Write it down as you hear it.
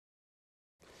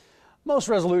Most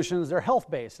resolutions, they're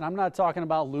health-based, and I'm not talking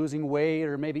about losing weight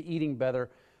or maybe eating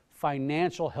better.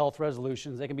 Financial health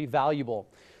resolutions, they can be valuable.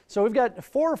 So we've got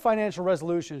 4 financial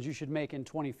resolutions you should make in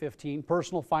 2015.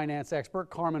 Personal finance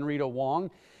expert Carmen Rita Wong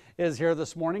is here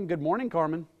this morning. Good morning,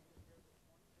 Carmen.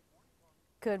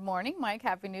 Good morning, Mike.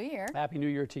 Happy New Year. Happy New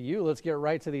Year to you. Let's get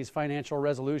right to these financial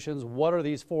resolutions. What are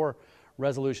these 4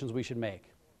 resolutions we should make?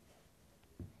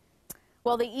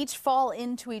 Well, they each fall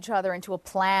into each other, into a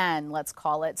plan, let's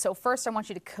call it. So first, I want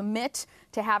you to commit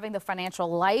to having the financial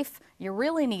life you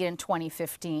really need in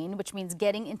 2015, which means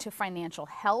getting into financial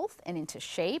health and into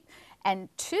shape. And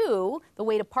 2,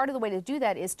 part of the way to do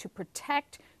that is to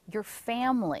protect your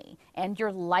family and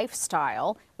your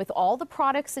lifestyle with all the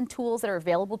products and tools that are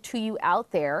available to you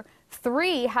out there.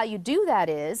 3, how you do that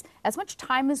is, as much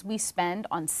time as we spend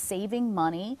on saving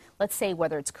money, let's say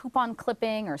whether it's coupon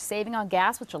clipping or saving on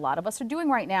gas, which a lot of us are doing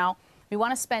right now, we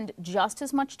want to spend just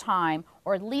as much time,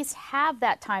 or at least have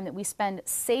that time that we spend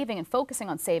saving and focusing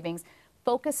on savings,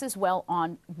 focus as well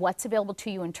on what's available to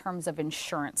you in terms of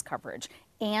insurance coverage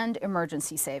and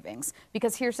emergency savings.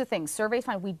 Because here's the thing, surveys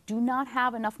find we do not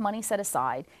have enough money set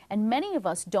aside, and many of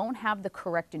us don't have the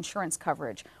correct insurance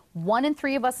coverage. 1 in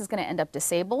 3 of us is going to end up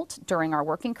disabled during our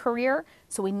working career,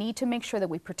 so we need to make sure that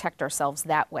we protect ourselves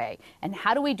that way. And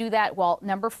how do we do that? Well,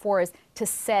 number 4 is to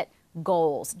set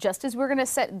goals. Just as we're going to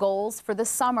set goals for the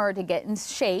summer to get in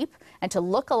shape and to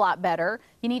look a lot better,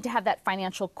 you need to have that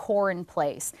financial core in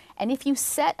place. And if you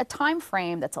set a time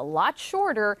frame that's a lot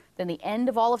shorter than the end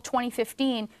of all of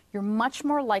 2015, you're much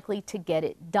more likely to get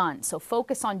it done. So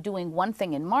focus on doing one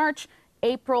thing in March,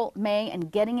 April, May,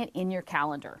 and getting it in your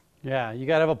calendar. Yeah, you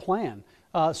got to have a plan.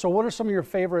 So what are some of your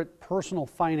favorite personal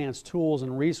finance tools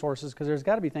and resources? Because there's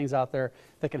got to be things out there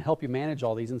that can help you manage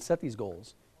all these and set these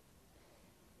goals.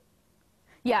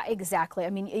 Yeah, exactly. I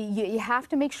mean, you have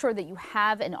to make sure that you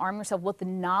have and arm yourself with the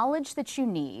knowledge that you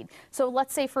need. So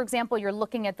let's say, for example, you're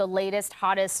looking at the latest,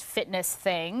 hottest fitness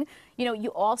thing. You know, you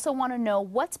also want to know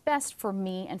what's best for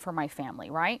me and for my family,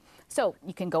 right? So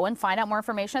you can go and find out more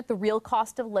information at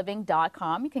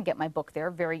therealcostofliving.com. You can get my book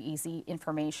there, very easy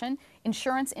information.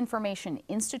 Insurance Information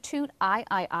Institute,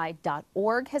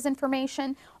 III.org has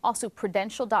information. Also,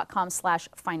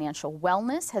 prudential.com/financial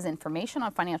wellness has information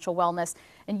on financial wellness.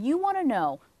 And you want to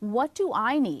know, what do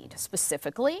I need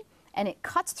specifically? And it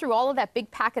cuts through all of that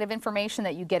big packet of information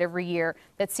that you get every year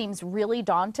that seems really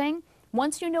daunting.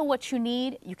 Once you know what you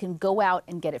need, you can go out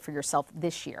and get it for yourself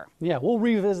this year. Yeah, we'll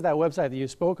revisit that website that you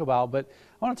spoke about, but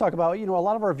I want to talk about, a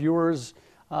lot of our viewers,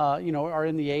 are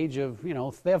in the age of,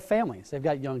 they have families, they've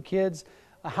got young kids.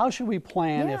 How should we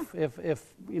plan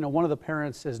if one of the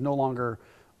parents is no longer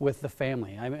with the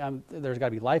family? There's got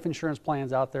to be life insurance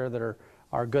plans out there that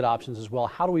are good options as well.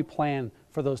 How do we plan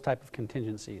for those type of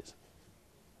contingencies?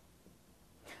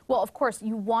 Well, of course,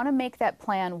 you want to make that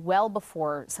plan well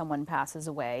before someone passes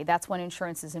away. That's when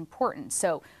insurance is important.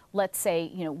 So let's say,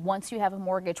 once you have a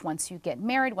mortgage, once you get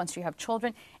married, once you have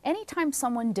children, anytime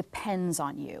someone depends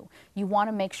on you, you want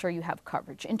to make sure you have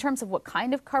coverage. In terms of what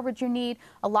kind of coverage you need,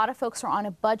 a lot of folks are on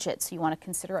a budget, so you want to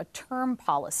consider a term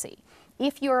policy.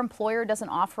 If your employer doesn't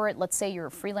offer it, let's say you're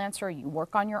a freelancer, you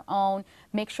work on your own,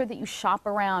 make sure that you shop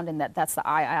around, and that's the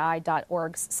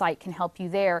III.org site can help you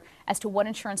there as to what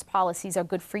insurance policies are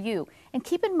good for you. And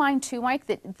keep in mind too, Mike,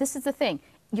 that this is the thing.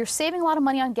 You're saving a lot of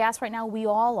money on gas right now, we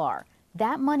all are.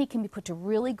 That money can be put to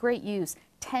really great use,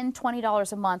 $10,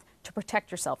 $20 a month to protect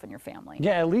yourself and your family.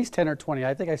 Yeah, at least 10 or 20.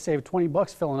 I think I saved 20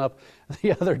 bucks filling up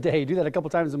the other day. Do that a couple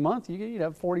times a month, you'd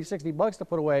have 40, 60 bucks to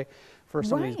put away for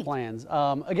some of these plans.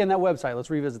 Again, that website, let's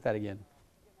revisit that again.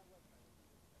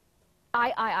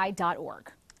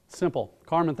 III.org. Simple.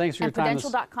 Carmen, thanks for your time.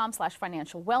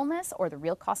 Prudential.com/financial wellness or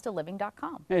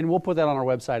therealcostofliving.com. And we'll put that on our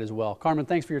website as well. Carmen,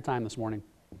 thanks for your time this morning.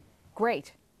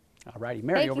 Great. All righty.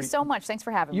 Mary, thank you so much. Thanks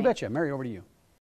for having me. You betcha. Mary, over to you.